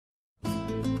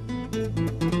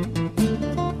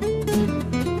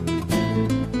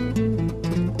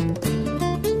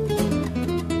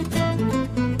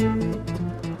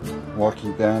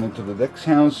walking down into the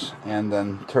deckshouse and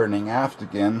then turning aft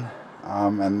again.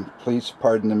 And please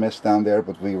pardon the mess down there,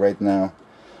 but we right now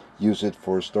use it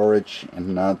for storage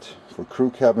and not for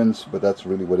crew cabins, but that's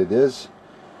really what it is.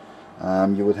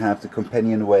 You would have the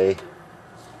companionway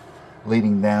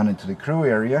leading down into the crew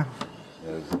area.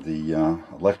 There's the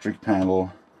electric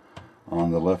panel. On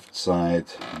the left side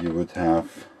you would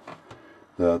have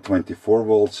the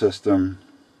 24-volt system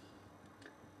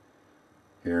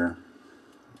here.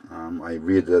 I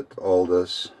read it all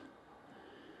this.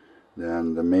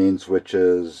 Then the main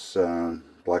switches,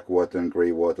 black water and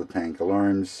gray water tank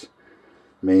alarms,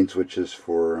 main switches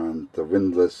for the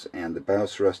windlass and the bow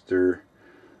thruster,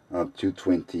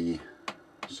 220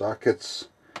 sockets,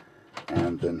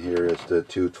 and then here is the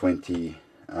 220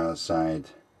 side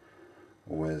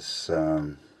with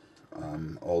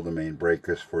all the main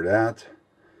breakers for that.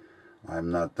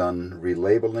 I'm not done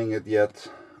relabeling it yet.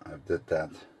 I did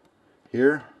that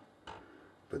here,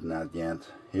 but not yet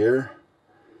here.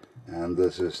 And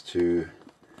this is to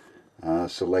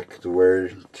select where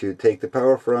to take the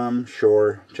power from: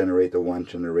 shore, generator 1,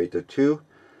 generator 2,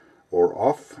 or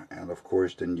off. And of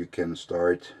course then you can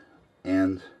start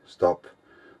and stop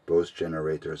both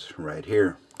generators right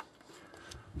here.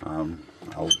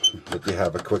 I'll let you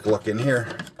have a quick look in here,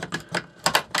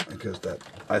 because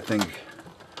I think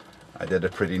I did a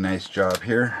pretty nice job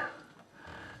here,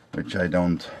 which I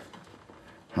don't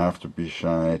have to be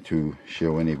shy to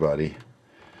show anybody.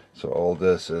 So all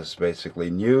this is basically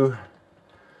new,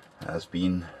 has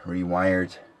been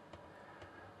rewired,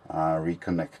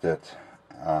 reconnected,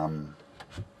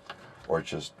 or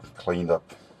just cleaned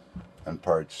up in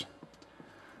parts.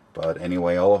 But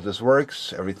anyway, all of this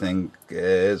works, everything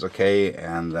is okay,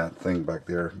 and that thing back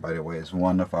there, by the way, is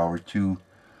one of our two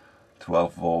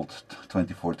 12-volt,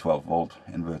 24 12-volt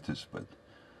inverters, but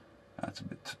that's a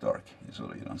bit dark,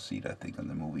 so you don't see that thing in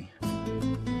the movie.